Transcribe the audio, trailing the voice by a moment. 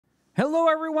Hello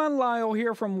everyone, Lyle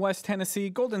here from West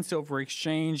Tennessee Gold and Silver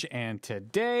Exchange, and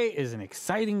today is an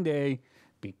exciting day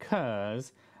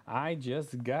because I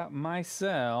just got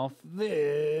myself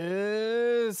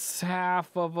this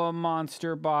half of a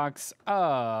monster box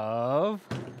of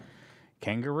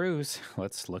Kangaroos.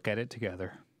 Let's look at it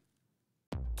together.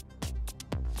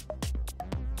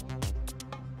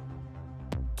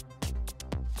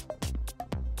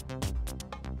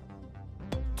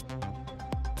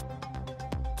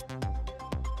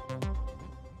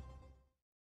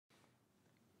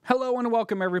 Hello and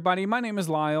welcome everybody. My name is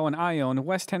Lyle and I own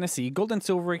West Tennessee Gold and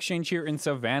Silver Exchange here in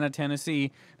Savannah,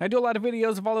 Tennessee. I do a lot of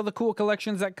videos of all of the cool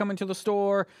collections that come into the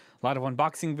store, a lot of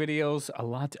unboxing videos, a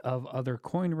lot of other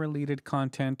coin related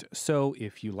content. So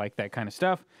if you like that kind of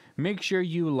stuff, make sure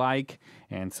you like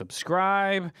and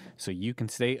subscribe so you can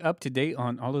stay up to date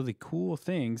on all of the cool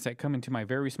things that come into my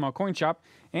very small coin shop.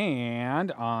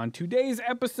 And on today's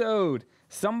episode,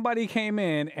 somebody came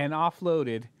in and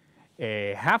offloaded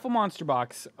a half a monster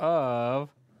box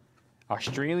of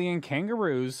Australian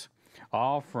Kangaroos,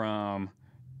 all from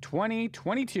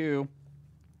 2022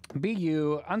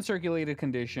 BU, uncirculated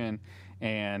condition.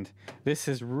 And this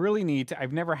is really neat.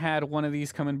 I've never had one of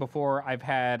these come in before. I've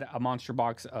had a monster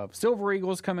box of Silver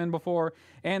Eagles come in before,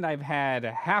 and I've had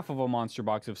half of a monster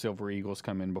box of Silver Eagles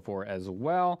come in before as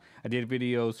well. I did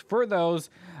videos for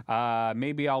those.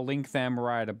 Maybe I'll link them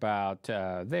right about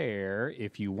there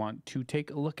if you want to take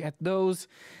a look at those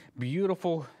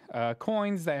beautiful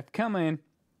coins that have come in.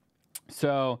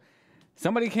 So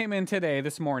somebody came in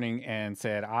this morning and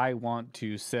said, I want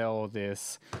to sell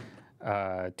this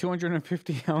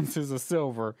 250 ounces of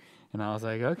silver. And I was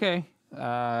like, okay,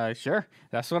 sure,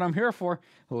 that's what I'm here for.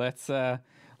 Let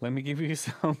me give you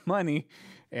some money.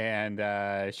 And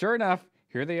sure enough,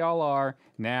 here they all are.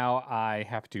 Now I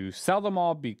have to sell them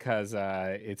all because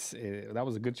that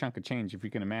was a good chunk of change. If you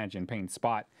can imagine paying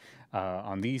spot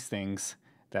on these things,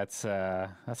 that's a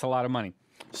lot of money.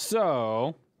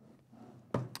 So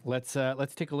let's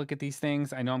take a look at these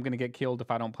things. I know I'm gonna get killed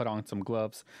if I don't put on some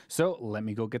gloves. So let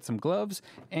me go get some gloves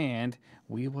and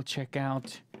we will check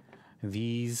out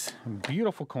these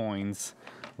beautiful coins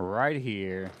right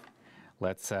here.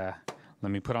 Let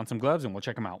me put on some gloves and we'll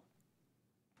check them out.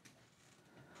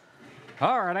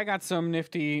 All right, I got some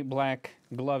nifty black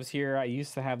gloves here. I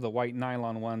used to have the white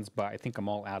nylon ones, but I think I'm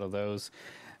all out of those.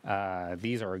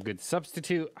 These are a good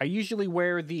substitute. I usually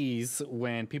wear these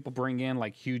when people bring in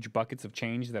like huge buckets of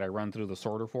change that I run through the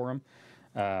sorter for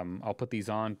them. I'll put these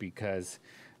on because,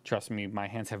 trust me, my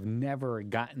hands have never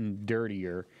gotten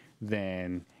dirtier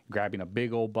than grabbing a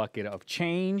big old bucket of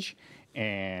change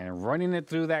and running it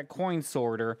through that coin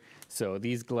sorter. So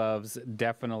these gloves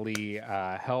definitely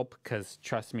help because,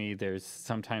 trust me, there's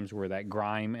sometimes where that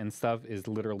grime and stuff is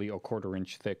literally a 1/4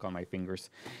 inch thick on my fingers.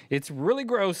 It's really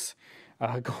gross.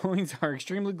 Coins are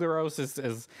extremely gross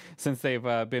since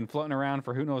they've been floating around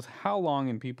for who knows how long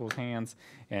in people's hands,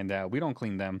 and we don't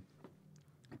clean them.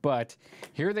 But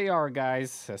here they are,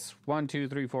 guys. That's 1, 2,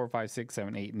 3, 4, 5, 6,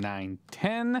 7, 8, 9,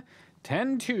 10.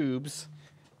 10 tubes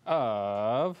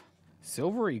of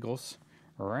Silver Eagles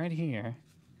right here.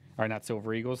 Or not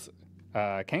Silver Eagles,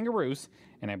 Kangaroos.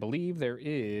 And I believe there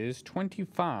is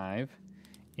 25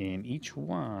 in each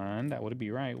one. That would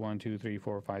be right. 1, 2, 3,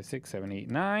 4, 5, 6, 7,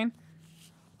 8, 9.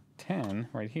 10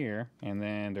 right here, and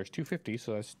then there's 250,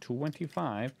 so that's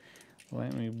 25.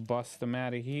 Let me bust them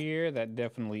out of here. That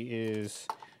definitely is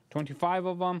 25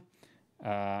 of them.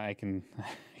 I can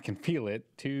feel it.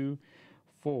 2,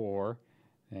 4,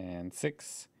 and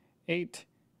 6, 8,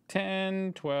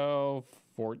 10, 12,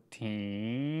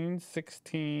 14,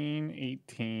 16,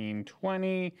 18,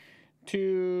 20,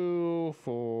 2,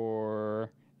 4,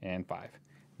 and 5.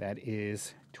 That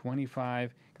is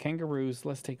 25 Kangaroos.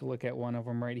 Let's take a look at one of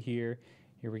them right here.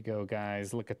 Here we go,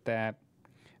 guys. Look at that.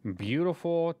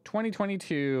 Beautiful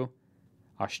 2022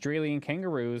 Australian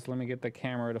Kangaroos. Let me get the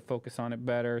camera to focus on it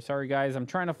better. Sorry, guys. I'm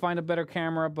trying to find a better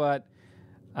camera, but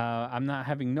I'm not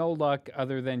having no luck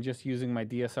other than just using my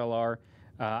DSLR.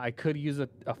 I could use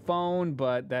a phone,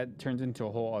 but that turns into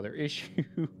a whole other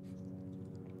issue.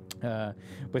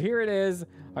 But here it is,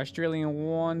 Australian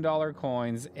 $1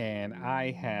 coins, and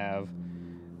I have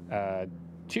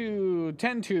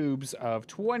 10 tubes of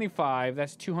 25.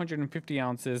 That's 250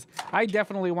 ounces. I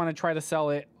definitely want to try to sell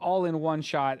it all in one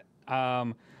shot.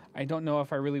 I don't know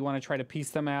if I really want to try to piece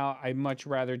them out. I'd much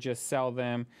rather just sell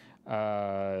them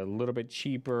a little bit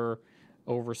cheaper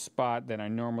over spot than I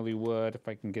normally would. If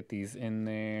I can get these in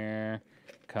there.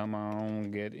 Come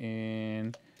on, get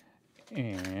in.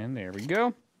 And there we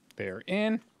go. They're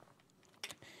in.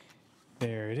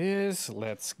 There it is.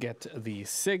 Let's get the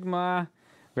Sigma.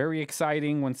 very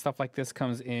exciting when stuff like this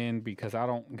comes in because I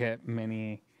don't get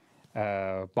many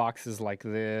boxes like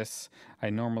this. I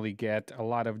normally get a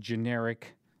lot of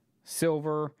generic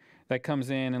silver that comes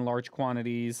in large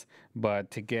quantities,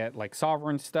 but to get like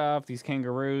sovereign stuff, these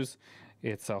kangaroos,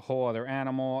 it's a whole other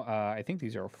animal. I think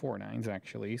these are 4.9s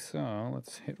actually. So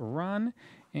let's hit run,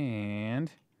 and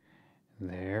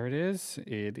there it is.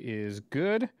 It is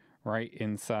good right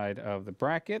inside of the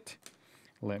bracket.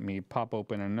 Let me pop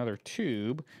open another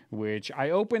tube, which I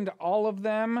opened all of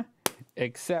them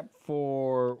except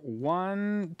for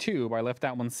one tube. I left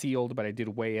that one sealed, but I did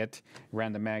weigh it,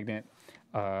 ran the magnet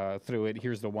through it.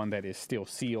 Here's the one that is still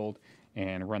sealed,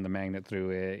 and run the magnet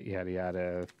through it. Yada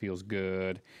yada, feels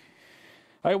good.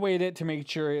 I weighed it to make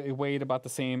sure it weighed about the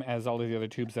same as all of the other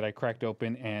tubes that I cracked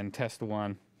open and tested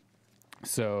one.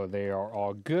 So they are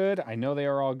all good. I know they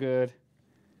are all good.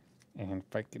 And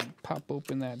if I can pop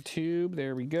open that tube,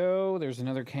 there we go. There's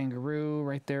another kangaroo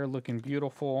right there looking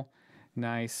beautiful.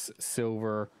 Nice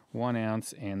silver 1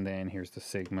 ounce. And then here's the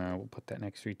Sigma. We'll put that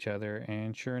next to each other.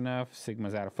 And sure enough,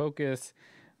 Sigma's out of focus.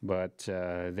 But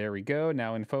there we go.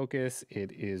 Now in focus,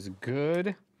 it is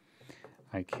good.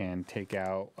 I can take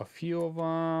out a few of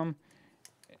them.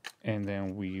 And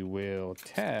then we will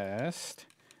test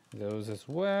those as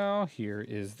well. Here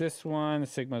is this one. The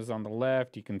Sigma's on the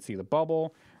left. You can see the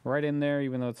bubble right in there,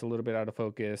 even though it's a little bit out of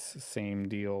focus. Same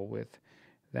deal with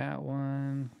that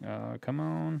one. Come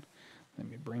on. Let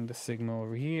me bring the Sigma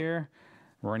over here.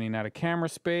 Running out of camera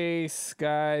space,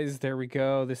 guys. There we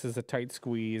go. This is a tight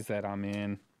squeeze that I'm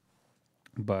in.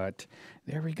 But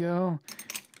there we go.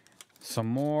 Some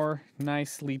more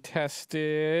nicely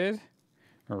tested.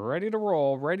 Ready to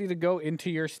roll. Ready to go into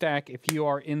your stack if you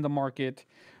are in the market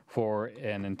for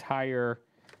an entire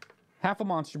half a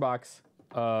monster box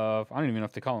of, I don't even know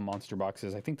if they call them monster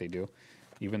boxes. I think they do,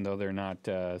 even though they're not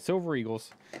silver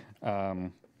eagles.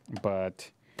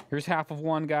 But here's half of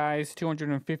one, guys.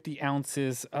 250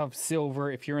 ounces of silver.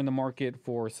 If you're in the market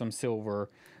for some silver,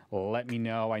 let me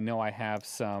know. I know I have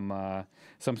some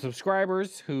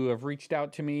subscribers who have reached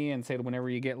out to me and said whenever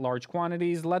you get large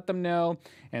quantities, let them know.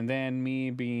 And then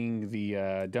me being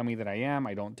the dummy that I am,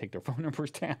 I don't take their phone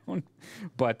numbers down.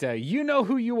 But you know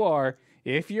who you are.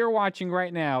 If you're watching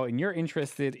right now and you're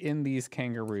interested in these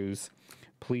kangaroos,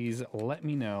 please let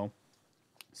me know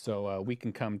so we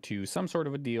can come to some sort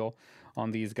of a deal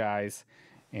on these guys.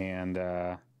 And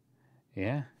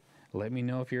yeah, let me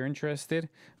know if you're interested.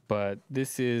 But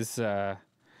this is I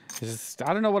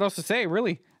don't know what else to say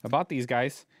really about these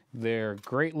guys. They're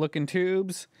great looking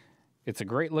tubes. It's a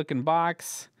great looking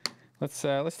box. Let's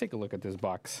take a look at this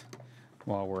box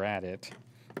while we're at it.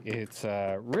 It's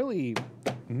really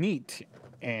neat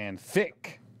and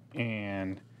thick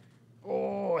and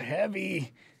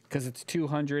heavy because it's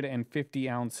 250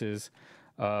 ounces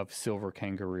of silver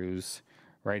kangaroos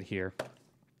right here.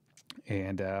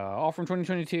 And all from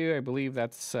 2022. I believe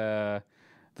that's the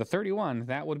 31.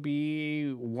 That would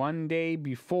be one day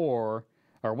before,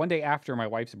 or one day after my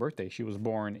wife's birthday. She was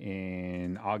born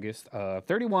in August of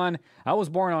 31. I was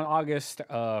born on August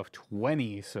of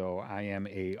 20, so I am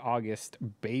a August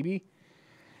baby.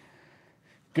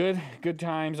 Good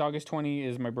times. August 20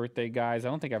 is my birthday, guys. I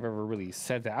don't think I've ever really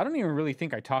said that. I don't even really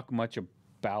think I talk much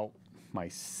about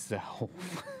myself.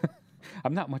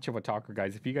 I'm not much of a talker,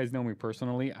 guys. If you guys know me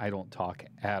personally, I don't talk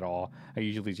at all. I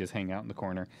usually just hang out in the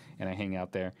corner, and I hang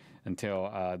out there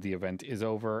until the event is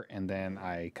over, and then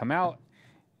I come out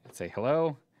and say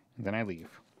hello, and then I leave.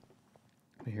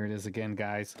 But here it is again,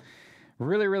 guys.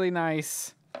 Really, really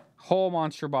nice whole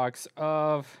monster box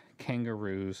of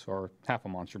kangaroos, or half a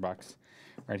monster box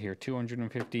right here,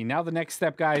 250. Now the next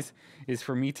step, guys, is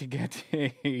for me to get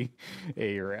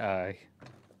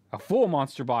a full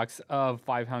monster box of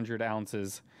 500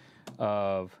 ounces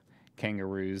of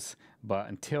kangaroos. But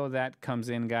until that comes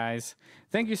in, guys,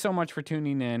 thank you so much for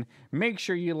tuning in. Make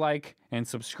sure you like and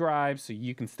subscribe so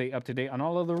you can stay up to date on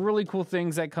all of the really cool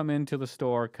things that come into the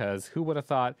store, because who would have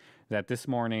thought that this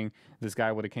morning this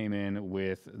guy would have came in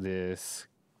with this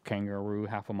kangaroo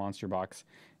half a monster box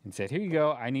and said, here you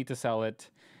go, I need to sell it.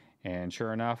 And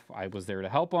sure enough, I was there to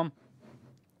help him.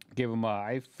 Give him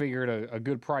I figured a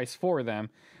good price for them.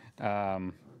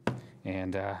 And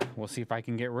we'll see if I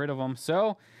can get rid of them.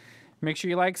 So make sure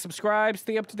you like, subscribe,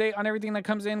 stay up to date on everything that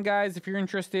comes in, guys. If you're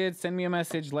interested, send me a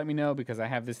message, let me know, because I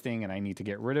have this thing and I need to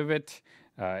get rid of it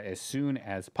as soon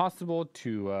as possible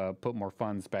to put more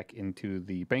funds back into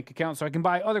the bank account so I can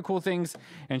buy other cool things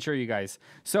and show you guys.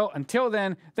 So until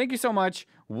then, thank you so much.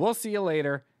 We'll see you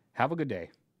later. Have a good day.